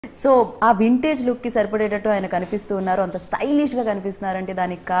So ఆ vintage look కి సరిపడేటట్టు ఆయన కనిపిస్తూ ఉన్నారు, అంత స్టైలిష్ గా కనిపిస్తున్నారంటే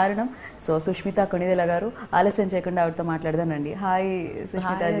దానికి కారణం సో సుష్మిత కొనిదేల గారు. ఆలస్యం చేయకుండా ఆవిడతో మాట్లాడదానండి. హాయ్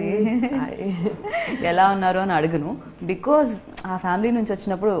సుష్మితాజీ, ఎలా ఉన్నారు అని అడుగును, బికాజ్ ఆ ఫ్యామిలీ నుంచి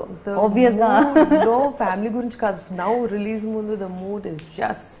వచ్చినప్పుడు ఆబ్వియస్ గా ఫ్యామిలీ గురించి కాదు, నౌ రిలీజ్ ముందు the mood is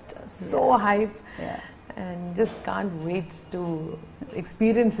just so hype and just can't wait to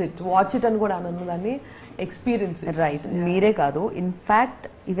experience it, watch it అని కూడా అన్నాను, దాన్ని ఎక్స్పీరియన్స్ ఇట్. రైట్, మీరే కాదు in fact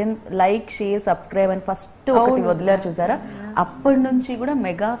even like share subscribe అని ఫస్ట్ ఒకటి వదిలేరు చూసారా, అప్పటి నుంచి కూడా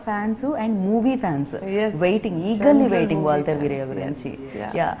mega fans and movie fans waiting, eagerly waiting Waltair Veeraiah గురించి.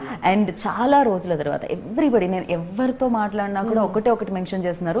 యా, అండ్ చాలా రోజుల తర్వాత ఎవ్రీబడి, నేను ఎవరితో మాట్లాడినా కూడా ఒకటి మెన్షన్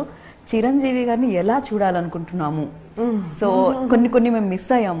చేస్తున్నారు, చిరంజీవి గారిని ఎలా చూడాలనుకుంటున్నాము. సో కొన్ని మేము మిస్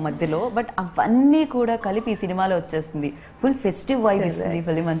అయ్యాం మధ్యలో, బట్ అవన్నీ కూడా కలిపి ఈ సినిమాలో వచ్చేస్తుంది, ఫుల్ ఫెస్టివ్ వైబ్ ఇస్తుంది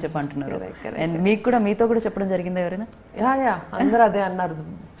ఫిలిం అని చెప్పి అంటున్నారు. అండ్ మీకు కూడా, మీతో కూడా చెప్పడం జరిగిందా ఎవరైనా? యా అందరూ అదే అన్నారు.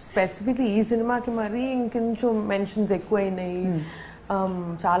 స్పెసిఫిక్లీ ఈ సినిమాకి మరి ఇంకొంచెం మెన్షన్స్ ఎక్కువైనాయి.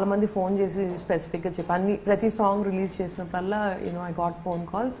 చాలా మంది ఫోన్ చేసి స్పెసిఫిక్ గా చెప్పి ప్రతి సాంగ్ రిలీజ్ చేసినప్పుడల్లా I got phone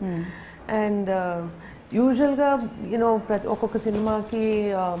calls. And యూజువల్గా ఒక్కొక్క సినిమాకి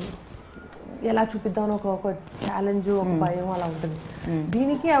ఎలా చూపిద్దామని ఒక ఛాలెంజ్, ఒక భయం అలా ఉంటుంది.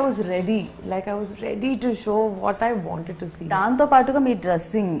 దీనికి I was ready to show what I wanted to see. దాంతో పాటుగా మీ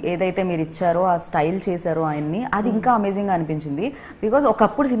డ్రెస్సింగ్ ఏదైతే మీరు ఇచ్చారో, ఆ స్టైల్ చేశారో ఆయన్ని, అది ఇంకా అమేజింగ్ గా అనిపించింది. బికాజ్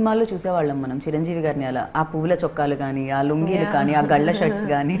ఒకప్పుడు సినిమాల్లో చూసేవాళ్ళం మనం చిరంజీవి గారిని అలా, ఆ పువ్వుల చొక్కాలు కానీ, ఆ లుంగీలు కానీ, ఆ గళ్ళ షర్ట్స్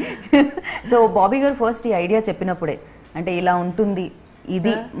కానీ. సో బాబీ గారు ఫస్ట్ ఈ ఐడియా చెప్పినప్పుడే, అంటే ఇలా ఉంటుంది,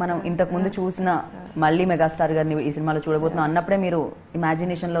 ఇది మనం ఇంతకు ముందు చూసిన మళ్ళీ మెగాస్టార్ గారిని ఈ సినిమాలో చూడబోతున్నాం అన్నప్పుడే మీరు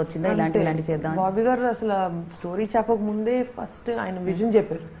ఇమాజినేషన్ లో వచ్చిందా ఇలాంటి చేద్దాం? బాబీ గారు అసలు స్టోరీ చెప్పక ముందే ఫస్ట్ ఆయన విజన్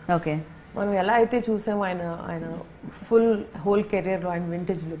చెప్పారు. ఓకే, మనం ఎలా అయితే చూసామో ఆయన హోల్ కెరియర్ లో ఆయన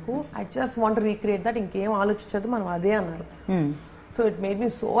vintage look, I just want recreate that, ఇంకేం ఆలోచించదు మనం అదే అన్నారు. So it made me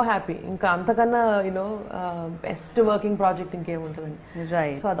so happy. ఇంకా అంతకన్నా బెస్ట్ వర్కింగ్ ప్రాజెక్ట్ ఇంకేముంటుందని.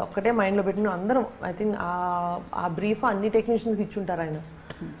 సో అదొక్కటే మైండ్ లో పెట్టిన అందరం, ఐ థింక్ ఆ బ్రీఫ్ అన్ని టెక్నీషియన్స్కి ఇచ్చుంటారు ఆయన.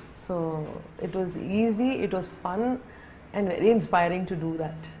 So it was easy, it was fun and very inspiring to do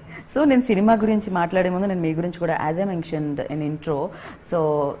that. So నేను సినిమా గురించి మాట్లాడే ముందు నేను మీ గురించి కూడా, as a mentioned in intro, so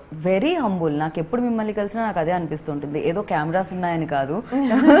very humble. నాకు ఎప్పుడు మిమ్మల్ని కలిసినా నాకు అదే అనిపిస్తుంటుంది, ఏదో కెమెరాస్ ఉన్నాయని కాదు,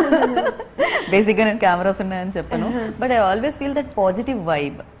 బేసిక్గా నేను కెమెరాస్ ఉన్నాయని చెప్పాను, but I always feel that positive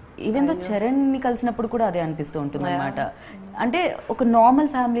vibe. Even though Charan ని కలిసినప్పుడు కూడా అదే అనిపిస్తూ ఉంటుంది అనమాట. అంటే ఒక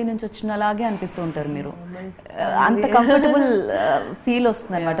నార్మల్ ఫ్యామిలీ నుంచి వచ్చినలాగే అనిపిస్తూ ఉంటారు మీరు, అంత కంఫర్టబుల్ ఫీల్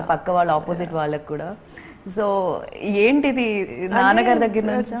వస్తుంది అనమాట పక్క వాళ్ళ ఆపోజిట్ వాళ్ళకి కూడా. సో ఏంటిది నాన్నగారి దగ్గర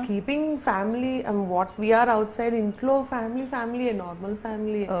నుంచి keeping family what we're out side, ఇంట్లో family normal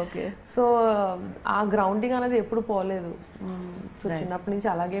family. Okay, so ఆ గ్రౌండింగ్ అనేది ఎప్పుడు పోలేదు. సో చిన్నప్పటి నుంచి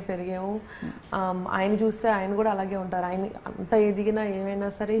అలాగే పెరిగాము. ఆయన చూస్తే ఆయన కూడా అలాగే ఉంటారు. ఆయన అంత ఎదిగినా ఏమైనా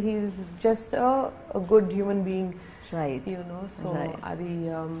సరే he's just good human being. So అది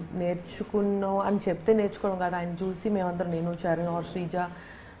నేర్చుకున్నాం అని చెప్తే నేర్చుకోవడం కాదు, ఆయన చూసి మేమందరం, నేను, Charan are Sreeja,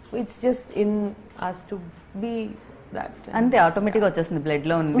 it's just in us to be that. అంతే, ఆటోమేటిక్గా వచ్చేస్తుంది, బ్లడ్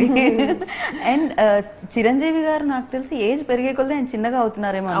లో ఉంది. అండ్ చిరంజీవి గారు నాకు తెలిసి ఏజ్ పెరిగే కొద్దీ ఆయన చిన్నగా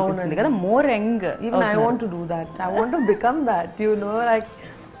అవుతున్నారేమో అనిపిస్తుంది కదా, more young. Even I want to do that, I want to become that, like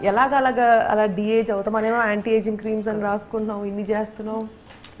అలాగా అలా డిఏజ్ అవుతాం. మనమేమో యాంటీ ఏజింగ్ క్రీమ్స్ అని రాసుకుంటున్నాం, ఇన్ని చేస్తున్నాం,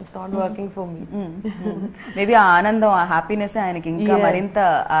 it's not working for me. Maybe ఆ ఆనందం, ఆ హ్యాపీనెస్ ఆయనకి ఇంకా మరింత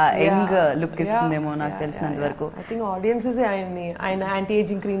యంగ్ లుక్ ఇస్తుందేమో నాకు తెలిసినంత వరకు. ఐ థింక్ ఆడియన్సెస్ ఆయన యాంటీ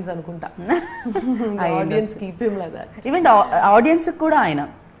ఏజింగ్ క్రీమ్స్ అనుకుంటా. Audience keep him like that. Even audience కూడా ఆయన,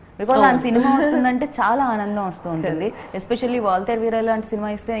 బికాజ్ ఆయన సినిమా వస్తుందంటే చాలా ఆనందం వస్తూ ఉంటుంది. ఎస్పెషల్లీ వాల్తేర్ వీరయ్య లాంటి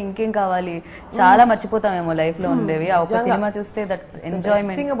సినిమా ఇస్తే ఇంకేం కావాలి, చాలా మర్చిపోతామేమో లైఫ్ లో ఉండేవి. ఆ ఒక సినిమా చూస్తే that's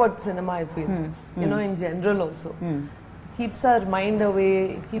enjoyment. Thing about cinema I feel in general also keeps our mind away,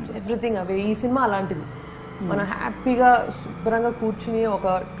 it keeps everything away. ఈ సినిమా అలాంటిది, మనం హ్యాపీగా శుభ్రంగా కూర్చుని ఒక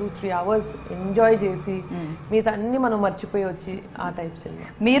 2-3 hours ఎంజాయ్ చేసి మిగతా అన్ని మనం మర్చిపోయి వచ్చి ఆ టైప్ సినిమా.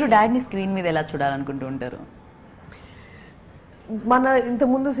 మీరు డాడీని స్క్రీన్ మీద ఎలా చూడాలనుకుంటూ ఉంటారు? మన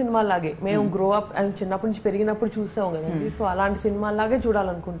ఇంతకుముందు సినిమాలాగే మేము గ్రో అప్ అండ్ చిన్నప్పటి నుంచి పెరిగినప్పుడు చూసాం కదండి, సో అలాంటి సినిమాలాగే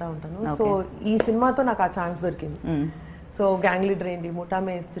చూడాలనుకుంటా ఉంటాను. సో ఈ సినిమాతో నాకు ఆ ఛాన్స్ దొరికింది. సో గ్యాంగ్ లీడర్ ఏంటి, ముఠా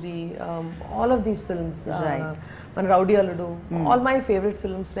మేస్త్రి, ఆల్ ఆఫ్ దీస్ ఫిల్మ్స్, మన రౌడీ అల్లుడు, ఆల్ మై ఫేవరెట్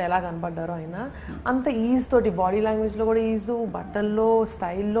ఫిల్మ్స్ ఎలా కనపడ్డారో ఆయన అంత ఈజ్ తోటి, బాడీ లాంగ్వేజ్ లో కూడా ఈజు, బట్టల్లో,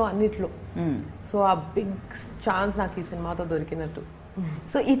 స్టైల్లో, అన్నిట్లో. సో ఆ బిగ్ ఛాన్స్ నాకు ఈ సినిమాతో దొరికినట్టు.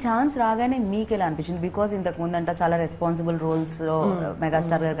 సో ఈ ఛాన్స్ రాగానే మీకు ఎలా అనిపించింది? బికాజ్ ఇంతకు ముందంట చాలా రెస్పాన్సిబుల్ రోల్స్ లో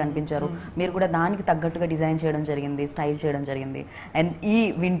మెగాస్టార్ గారు కనిపించారు, మీరు కూడా దానికి తగ్గట్టుగా డిజైన్ చేయడం జరిగింది, స్టైల్ చేయడం జరిగింది. అండ్ ఈ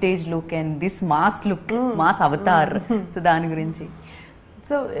vintage look and this mass look, mass Avatar, so దాని గురించి.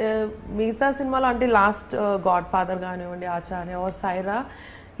 సో మిగతా సినిమాలో అంటే లాస్ట్ గాడ్ ఫాదర్ కానివ్వండి, ఆచార్య are Sye Raa,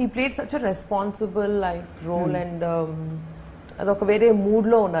 he played such a responsible like role and అదొక వేరే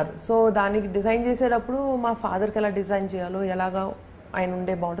మూడ్లో ఉన్నారు. సో దానికి డిజైన్ చేసేటప్పుడు మా ఫాదర్కి ఎలా డిజైన్ చేయాలో ఎలాగా ఆయన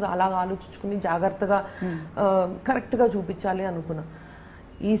ఉండే బాగుంటుందో అలాగా ఆలోచించుకుని జాగ్రత్తగా కరెక్ట్గా చూపించాలి అనుకున్నా.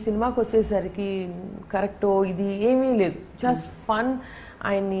 ఈ సినిమాకి వచ్చేసరికి కరెక్టో ఇది ఏమీ లేదు, జస్ట్ ఫన్.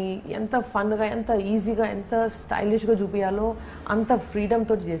 ఆయన్ని ఎంత ఫన్గా, ఎంత ఈజీగా, ఎంత స్టైలిష్గా చూపించాలో అంత ఫ్రీడమ్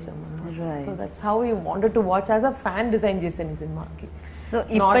తోటి చేసాము. So that's how you wanted to watch. As a fan design చేశాను ఈ సినిమాకి,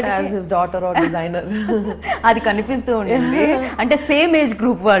 not as his daughter or designer. అది కనిపిస్తూ ఉంటుంది. అంటే సేమ్ ఏజ్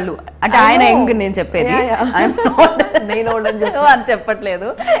గ్రూప్ వాళ్ళు, అంటే ఆయన యంగ్, నేను చెప్పేది నేను అని చెప్పట్లేదు,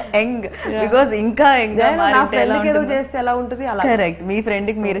 యంగ్. బికాస్ ఇంకా యంగ్ చేస్తే ఎలా ఉంటుంది, కరెక్ట్, మీ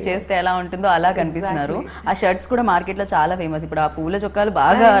ఫ్రెండ్ కి మీరు చేస్తే ఎలా ఉంటుందో అలా కనిపిస్తున్నారు. ఆ షర్ట్స్ కూడా మార్కెట్ లో చాలా ఫేమస్. ఇప్పుడు ఆ పూల చొక్కాలు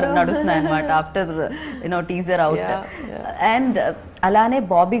బాగా నడుస్తున్నాయి అనమాట ఆఫ్టర్ టీజర్ అవుట్. అండ్ అలానే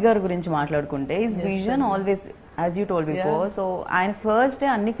బాబీ గారి గురించి మాట్లాడుకుంటే his vision always, as you told before, so ఆయన ఫస్ట్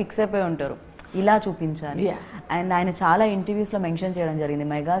అన్ని ఫిక్స్ అయిపోయి ఉంటారు, ఇలా చూపించాలి. అండ్ ఆయన చాలా ఇంటర్వ్యూస్ లో మెన్షన్ చేయడం జరిగింది,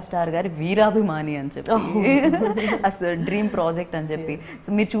 మెగాస్టార్ గారి వీరాభిమాని అని చెప్పి, అసలు డ్రీమ్ ప్రాజెక్ట్ అని చెప్పి.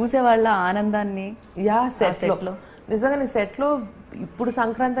 సో మీరు చూసే వాళ్ళ ఆనందాన్ని సెట్ లో, నిజంగా సెట్ లో ఇప్పుడు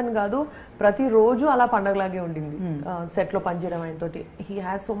సంక్రాంతి అని కాదు, ప్రతిరోజు అలా పండగలాగే ఉండింది సెట్ లో పనిచేయడం ఆయనతోటి. He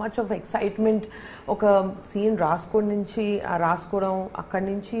has so much of excitement. ఒక సీన్ రాసుకోవడం, అక్కడి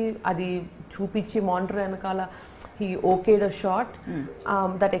నుంచి అది చూపించి మానిటర్ వెనకాల he okayed a shot.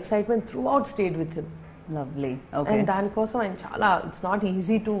 That excitement throughout stayed with him. Lovely. Okay. And దానికోసం ఆయన చాలా, it's not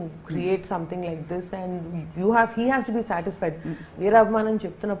easy to create something like this, and he has to be satisfied. వీరాభిమానం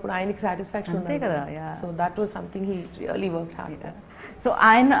చెప్తున్నప్పుడు ఆయనకి సాటిస్ఫాక్షన్ ఉంటే కదా. So that was something he really worked hard for. So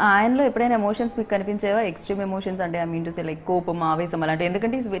ఆయనలో ఎప్పుడైనా emotions మీకు కనిపించేవా, ఎక్స్ట్రీమ్ ఎమోషన్స్? అంటే I mean to say like కోపం, ఆవేశం అలాంటి.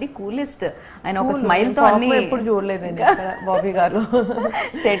 ఎందుకంటే ఈస్ వెరీ కూలెస్ట్. ఆయన ఒక స్మైల్ తో అన్ని ఎప్పుడు చూడలేదండి బాబీ గారు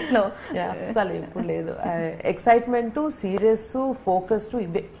సెట్ లో, అస్సలు ఎప్పుడు లేదు. ఎక్సైట్మెంట్, సీరియస్, ఫోకస్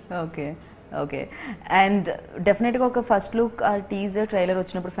ఇవే. Okay okay. అండ్ డెఫినెట్గా ఒక ఫస్ట్ లుక్ టీజర్ ట్రైలర్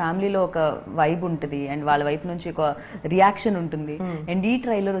వచ్చినప్పుడు ఫ్యామిలీలో ఒక వైబ్ ఉంటుంది, అండ్ వాళ్ళ వైపు నుంచి ఒక రియాక్షన్ ఉంటుంది. అండ్ ఈ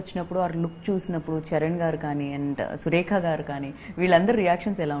ట్రైలర్ వచ్చినప్పుడు ఆ లుక్ చూసినప్పుడు చరణ్ గారు కానీ అండ్ సురేఖ గారు కానీ వీళ్ళందరూ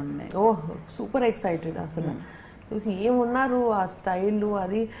రియాక్షన్స్ ఎలా ఉన్నాయి? సూపర్ ఎక్సైటెడ్ అసలు. ఏమున్నారు ఆ స్టైల్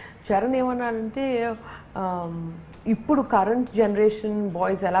అది. చరణ్ ఏమన్నాడంటే ఇప్పుడు కరెంట్ జనరేషన్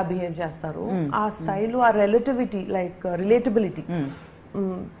బాయ్స్ ఎలా బిహేవ్ చేస్తారు, ఆ స్టైల్, ఆ relativity, like relatability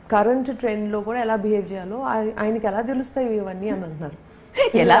current trend లో కూడా ఎలా బిహేవ్ చేయాలో ఆయనకి ఎలా తెలుస్తాయి ఇవన్నీ అని అంటున్నారు.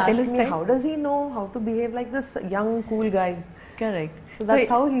 ఎలా తెలుస్తాయి? How does he know how to behave like this young cool guys? Correct. So that's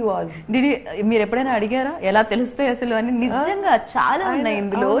how he was. మీరు ఎప్పుడైనా అడిగారా ఎలా తెలుస్తాయి అసలు అని? నిజంగా చాలా ఉన్నాయి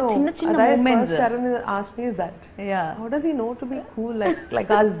ఇందులో చిన్న చిన్న moments. Charan asked me is that, how does he know to be cool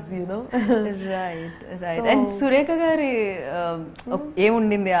like us, you know? Right. And Surekha గారి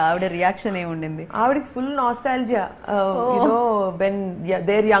ఏముండింది, ఆవిడ రియాక్షన్ ఏముండింది? ఆవిడకి full nostalgia, you know, when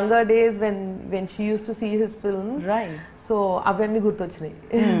their younger days when she used to see his films, right? So అవన్నీ గుర్తొచ్చినాయి.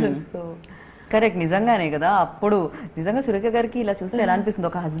 So correct, నిజంగానే కదా. అప్పుడు నిజంగా సురేఖ గారికి ఇలా చూస్తే ఎలా అనిపిస్తుంది,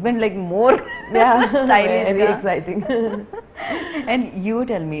 ఒక husband like more stylish, very exciting. And you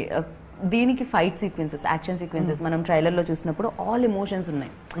tell me, దీనికి ఫైట్ సీక్వెన్సెస్, యాక్షన్ సీక్వెన్సెస్ మనం ట్రైలర్ లో చూసినప్పుడు ఆల్ ఎమోషన్స్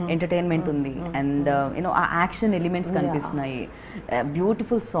ఉన్నాయి, ఎంటర్టైన్మెంట్ ఉంది, అండ్ యూనో ఆ యాక్షన్ ఎలిమెంట్స్ కనిపిస్తున్నాయి,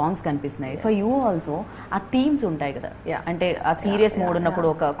 బ్యూటిఫుల్ సాంగ్స్ కనిపిస్తున్నాయి. ఫర్ యూ ఆల్సో ఆ థీమ్స్ ఉంటాయి కదా, అంటే ఆ సీరియస్ మోడ్ ఉన్నప్పుడు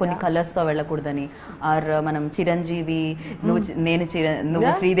ఒక కొన్ని కలర్స్ తో వెళ్ళకూడదని, ఆర్ మనం చిరంజీవి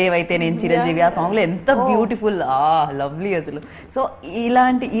నువ్వు శ్రీదేవి అయితే నేను చిరంజీవి, ఆ సాంగ్ లో ఎంత బ్యూటిఫుల్, లవ్లీ అసలు. సో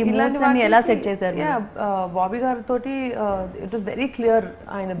ఇలాంటి ఈ మూడ్స్ అన్ని ఎలా సెట్ చేశారు? బాబీ గారితో ఇట్ వాస్ వెరీ క్లియర్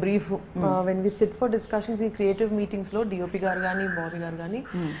ఆయన brief. when we sit for discussions ఈ creative meetings లో డిఓపి గారు కానీ బాబీ గారు కానీ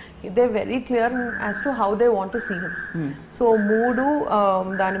they very clear as to how they want to see him. So మూడు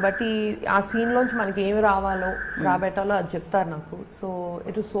దాన్ని బట్టి ఆ సీన్ లోంచి మనకి ఏమి రాబెట్టాలో అది చెప్తారు నాకు. So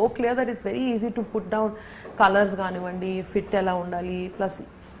it is so clear that it's very easy to put down colours కానివ్వండి, ఫిట్ ఎలా ఉండాలి, ప్లస్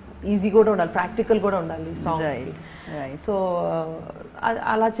ఈజీ కూడా ఉండాలి, ప్రాక్టికల్ కూడా ఉండాలి సాంగ్స్. సో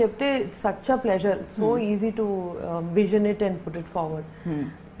అలా చెప్తే such a pleasure, so easy to vision it and put it forward.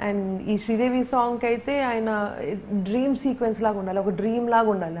 And ఈ శ్రీదేవి సాంగ్ అయితే ఆయన డ్రీమ్ సీక్వెన్స్ లాగా ఉండాలి, ఒక డ్రీమ్ లాగా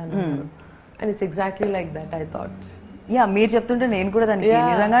ఉండాలి అన్నారు. And it's exactly like that I thought. Yeah, మీరు చెప్తుంటే నేను కూడా దానికి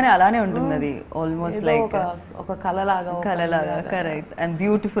నిజంగానే అలానే ఉంటుంది, అది ఆల్మోస్ట్ లైక్ ఒక కలలాగా. కరెక్ట్. అండ్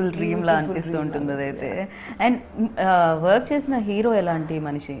బ్యూటిఫుల్ డ్రీమ్ లా అనిపిస్తూ ఉంటుంది అదైతే. అండ్ వర్క్ చేసిన హీరో ఎలాంటి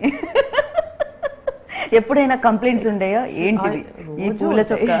మనిషి? ఎప్పుడైనా కంప్లైంట్స్ ఉండేయా, ఏంటిది ఈ పూల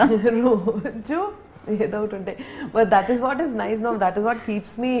చొక్క రోజు ఏదో ఒకటి ఉంటాయి. But that is what is nice now, that is what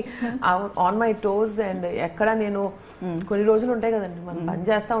keeps me on my toes. And ఎక్కడ నేను కొన్ని రోజులు ఉంటాయి కదండి, మనం పని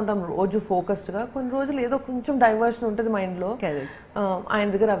చేస్తూ ఉంటాం రోజు ఫోకస్డ్ గా, కొన్ని రోజులు ఏదో కొంచెం డైవర్షన్ ఉంటుంది మైండ్ లో. ఆయన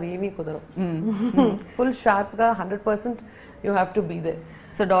దగ్గర అవి ఏమీ కుదరవు. ఫుల్ షార్ప్ గా 100% you have to be there.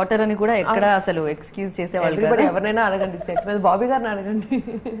 So daughter అని కూడా ఎక్కడ అసలు ఎక్స్క్యూజ్ చేసేవాళ్ళు ఎవరైనా అడగండి, సెట్ మీద బాబీ గారిని అడగండి.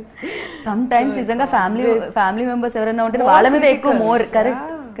 సమ్ టైమ్స్ నిజంగా ఫ్యామిలీ మెంబర్స్ ఎవరైనా ఉంటే వాళ్ళ మీద ఎక్కువ more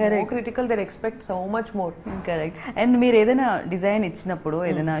critical, they expect so much more. Correct. And మీరు ఏదైనా డిజైన్ ఇచ్చినప్పుడు,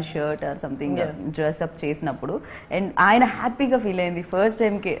 ఏదైనా shirt or something dress up చేసినప్పుడు, అండ్ ఆయన హ్యాపీగా ఫీల్ అయింది ఫస్ట్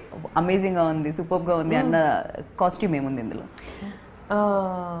టైంకి అమేజింగ్ గా ఉంది, సూపర్ గా ఉంది అన్న కాస్ట్యూమ్ ఏముంది ఇందులో?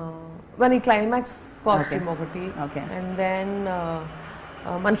 మన క్లైమాక్స్ కాస్ట్యూమ్ ఒకటి, అండ్ దెన్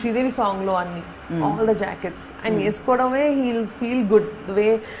మన శ్రీదేవి సాంగ్ లో అన్ని ఆల్ ద జాకెట్స్ ఆయన వేసుకోవడమే heal feel good. The way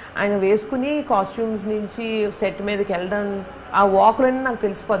ఆయన వేసుకుని కాస్ట్యూమ్స్ నుంచి సెట్ మీదకి వెళ్ళడం, ఆ వాక్ లోనే నాకు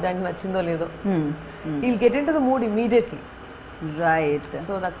తెలిసిపోద్ది ఆయనకు నచ్చిందో లేదో. Heal get in to the mood immediately. Right.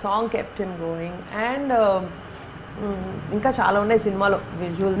 So that song kept him going. And ఇంకా చాలా ఉన్నాయి సినిమాలో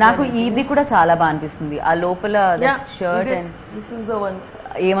విజువల్. నాకు ఇది కూడా చాలా బాగా అనిపిస్తుంది, ఆ లోపల shirt and this is the one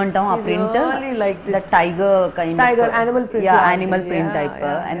ఏమంటాం ఆ print, tiger kind animal print type,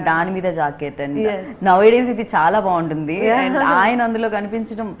 and దాని మీద జాకెట్. అండ్ నౌ డేస్ ఇది చాలా బాగుంటుంది. అండ్ ఆయన అందులో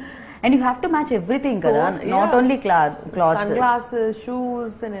కనిపించడం, and you have to match everything కదా, not only clothes, sunglasses,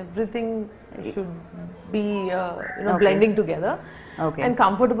 shoes and everything should be blending together. And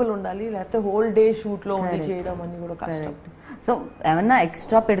comfortable ఉండాలి, లేకపోతే హోల్ డే షూట్ లో ఉండి చేయడం అని కూడా కష్టం. సో ఏమన్నా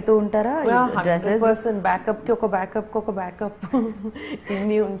ఎక్స్ట్రా పెడుతూ ఉంటారా డ్రెస్సెస్? బ్యాకప్ కి ఒక బ్యాకప్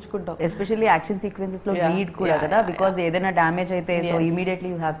ఇన్ని ఉంచుకుంటాం. ఎస్పెషల్లీ యాక్షన్ సీక్వెన్సెస్ లో నీడ్ కూడా కదా, బికాస్ ఏదైనా డ్యామేజ్ అయితే so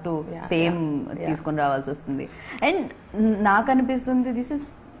immediately you have to same తీసుకొని రావాల్సి వస్తుంది. అండ్ నాకు అనిపిస్తుంది this is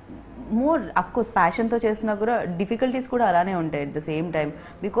more of course passion తో చేస్తున్నా కూడా డిఫికల్టీస్ కూడా అలానే ఉంటాయి at the same time,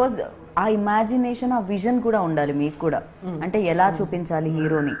 because ఆ ఇమాజినేషన్, ఆ విజన్ కూడా ఉండాలి మీకు కూడా. అంటే ఎలా చూపించాలి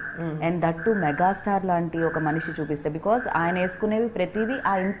హీరోని, అండ్ దట్ టు మెగాస్టార్ లాంటి ఒక మనిషి చూపిస్తే, బికాజ్ ఆయన వేసుకునేవి ప్రతిదీ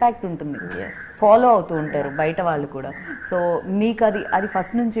ఆ ఇంపాక్ట్ ఉంటుంది, ఫాలో అవుతూ ఉంటారు బయట వాళ్ళు కూడా. సో మీకు అది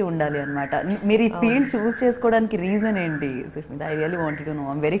ఫస్ట్ నుంచి ఉండాలి అనమాట. మీరు ఈ ఫీల్డ్ చూస్ చేసుకోవడానికి రీజన్ ఏంటి Sushmita? I really wanted to know,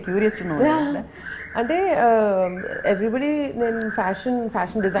 I am very curious to know. అంటే ఎవ్రీబడి, నేను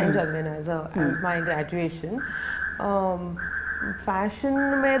ఫ్యాషన్ డిజైన్ చదివాను యాజ్ మై గ్రాడ్యుయేషన్. ఫ్యాషన్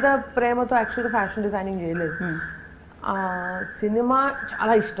మీద ప్రేమతో యాక్చువల్గా ఫ్యాషన్ డిజైనింగ్ చేయలేదు. సినిమా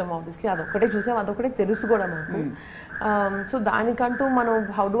చాలా ఇష్టం, ఆబ్వియస్లీ అదొక్కటే చూసాం, అదొక్కటే తెలుసు కూడా మాకు. సో దానికంటూ మనం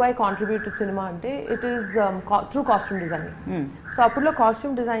how do I contribute to cinema అంటే it is through costume designing. So అప్పుడులో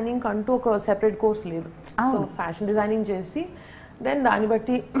కాస్ట్యూమ్ డిజైనింగ్ అంటూ ఒక సెపరేట్ కోర్స్ లేదు. సో ఫ్యాషన్ డిజైనింగ్ చేసి దెన్ దాన్ని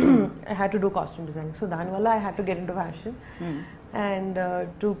బట్టి I had to do costume designing. So దానివల్ల I had to get into fashion and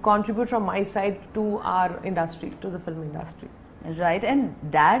to contribute from my side to our industry, to the film industry. Right. And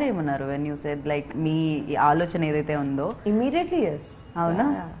dad ఏమన్నారు when you said like మీ ఆలోచన ఏదైతే ఉందో? Immediately yes. అవునా?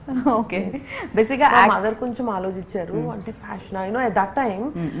 Okay. బేసిక్గా మా mother కొంచెం ఆలోచించారు, అంటే fashion at that time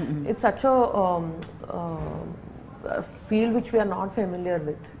it's such a field which we are not familiar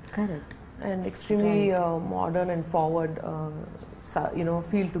with. Correct. And extremely modern and forward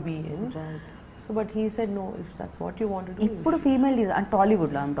field to be in. Right. So but he said no, if that's what you want to do. ఇప్పుడు female design అంటే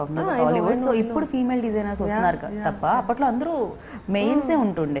టాలీవుడ్ లో Tollywood, so ఇప్పుడు female designers వస్తున్నారు తప్ప అప్పట్లో అందరూ మెయిన్సే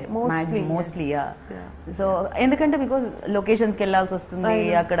ఉంటుండే mostly. So ఎందుకంటే బికాజ్ లొకేషన్స్కి వెళ్ళాల్సి వస్తుంది,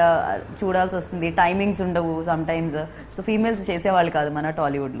 అక్కడ చూడాల్సి వస్తుంది, టైమింగ్స్ ఉండవు సమ్ టైమ్స్. సో ఫీమేల్స్ చేసేవాళ్ళు కాదు మన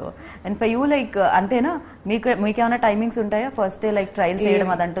టాలీవుడ్లో. అండ్ ఫర్ యూ లైక్ అంతేనా, మీకేమైనా టైమింగ్స్ ఉంటాయా? ఫస్ట్ లైక్ ట్రయల్స్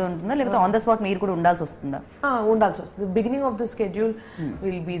చేయడం అదంటూ ఉంటుందా, లేకపోతే ఆన్ ద స్పాట్ మీరు కూడా ఉండాల్సి వస్తుందా? ఉండాల్సి వస్తుంది. Beginning of the schedule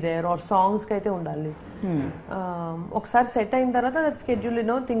will be there, are songs కి అయితే ఉండాలి. ఒకసారి సెట్ అయిన తర్వాత that schedule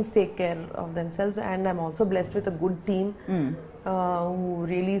things take care of themselves. And I'm also blessed with a good team who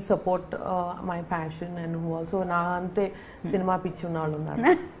really support my passion and who also నా అంతే cinema పిచ్చి ఉన్న వాళ్ళు ఉన్నారు.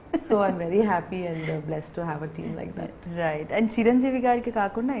 So I'm very happy and blessed to have a team like that. Right. And Chiranjeevi గారికి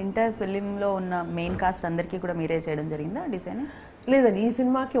కాకుండా entire film లో ఉన్న మెయిన్ కాస్ట్ అందరికీ కూడా మీరే చేయడం జరిగిందా డిజైన్? లేదండి, ఈ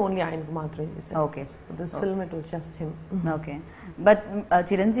సినిమాకి ఓన్లీ ఆయనకు మాత్రమే చేశాను. Okay. This film it was just him. Okay. But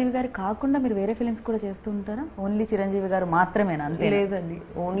Chiranjeevi గారు కాకుండా మీరు వేరే ఫిల్మ్స్ కూడా చేస్తూ ఉంటారా? ఓన్లీ చిరంజీవి గారు మాత్రమేనా? అంతే? లేదండి,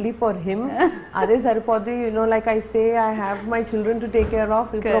 ఓన్లీ ఫర్ హిమ్. అదే సరిపోద్ది. Like I say I have my children to take care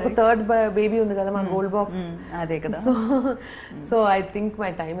of. ఇప్పుడు ఒక థర్డ్ బేబీ ఉంది కదా, మా గోల్డ్ బాక్స్. అదే కదా. So I think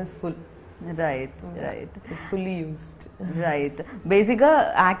my time is full. Right. It's fully used. Right. బేసిక్గా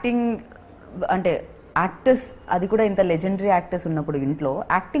యాక్టింగ్ అంటే యాక్టర్స్, అది కూడా ఇంత లెజెండరీ యాక్టర్స్ ఉన్నప్పుడు ఇంట్లో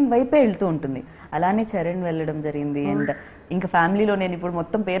యాక్టింగ్ వైపే వెళ్తూ ఉంటుంది. అలానే చరణ్ వెళ్ళడం జరిగింది. అండ్ ఇంకా ఫ్యామిలీలో నేను ఇప్పుడు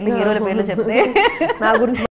మొత్తం పేర్లు, హీరోల పేర్లు చెప్తే నా గురించి